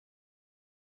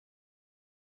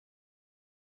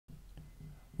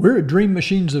We're at Dream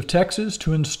Machines of Texas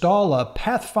to install a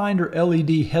Pathfinder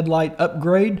LED headlight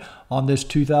upgrade on this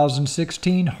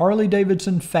 2016 Harley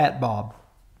Davidson Fat Bob.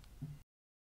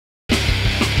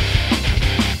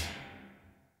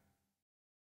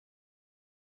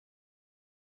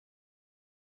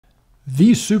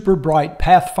 These super bright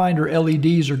Pathfinder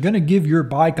LEDs are going to give your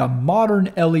bike a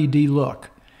modern LED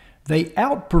look. They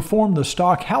outperform the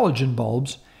stock halogen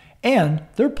bulbs, and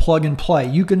they're plug and play.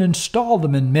 You can install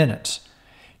them in minutes.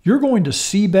 You're going to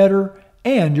see better,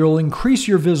 and you'll increase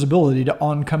your visibility to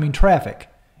oncoming traffic.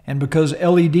 And because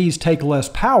LEDs take less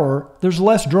power, there's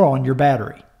less draw on your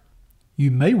battery. You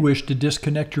may wish to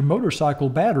disconnect your motorcycle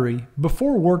battery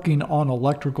before working on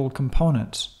electrical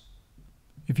components.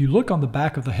 If you look on the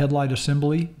back of the headlight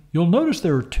assembly, you'll notice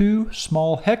there are two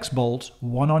small hex bolts,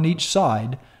 one on each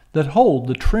side, that hold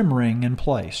the trim ring in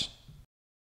place.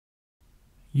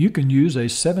 You can use a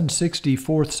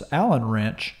 7/64 Allen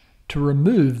wrench to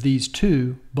remove these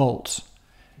two bolts.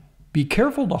 Be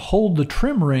careful to hold the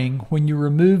trim ring when you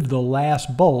remove the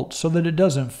last bolt so that it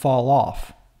doesn't fall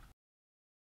off.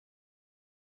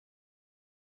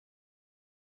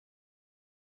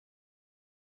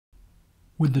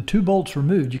 With the two bolts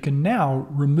removed, you can now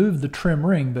remove the trim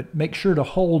ring, but make sure to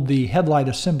hold the headlight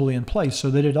assembly in place so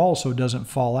that it also doesn't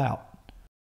fall out.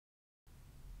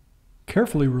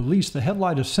 Carefully release the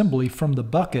headlight assembly from the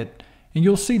bucket, and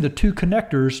you'll see the two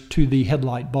connectors to the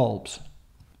headlight bulbs.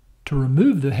 To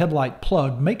remove the headlight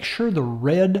plug, make sure the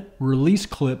red release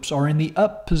clips are in the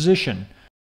up position.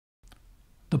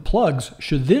 The plugs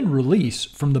should then release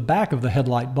from the back of the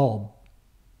headlight bulb.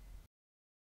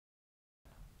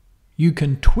 You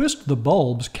can twist the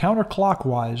bulbs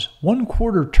counterclockwise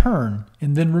 1/4 turn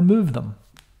and then remove them.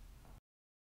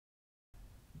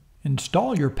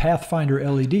 Install your Pathfinder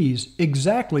LEDs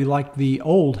exactly like the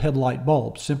old headlight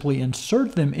bulbs. Simply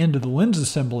insert them into the lens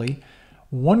assembly.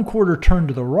 1/4 turn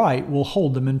to the right will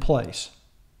hold them in place.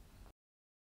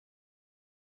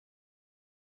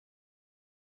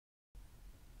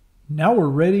 Now we're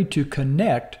ready to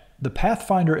connect the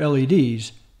Pathfinder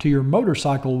LEDs to your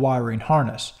motorcycle wiring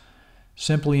harness.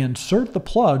 Simply insert the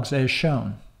plugs as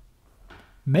shown.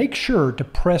 Make sure to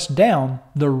press down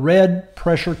the red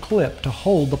pressure clip to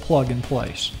hold the plug in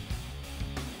place.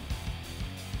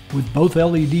 With both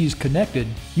LEDs connected,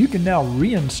 you can now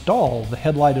reinstall the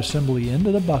headlight assembly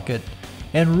into the bucket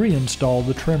and reinstall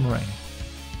the trim ring.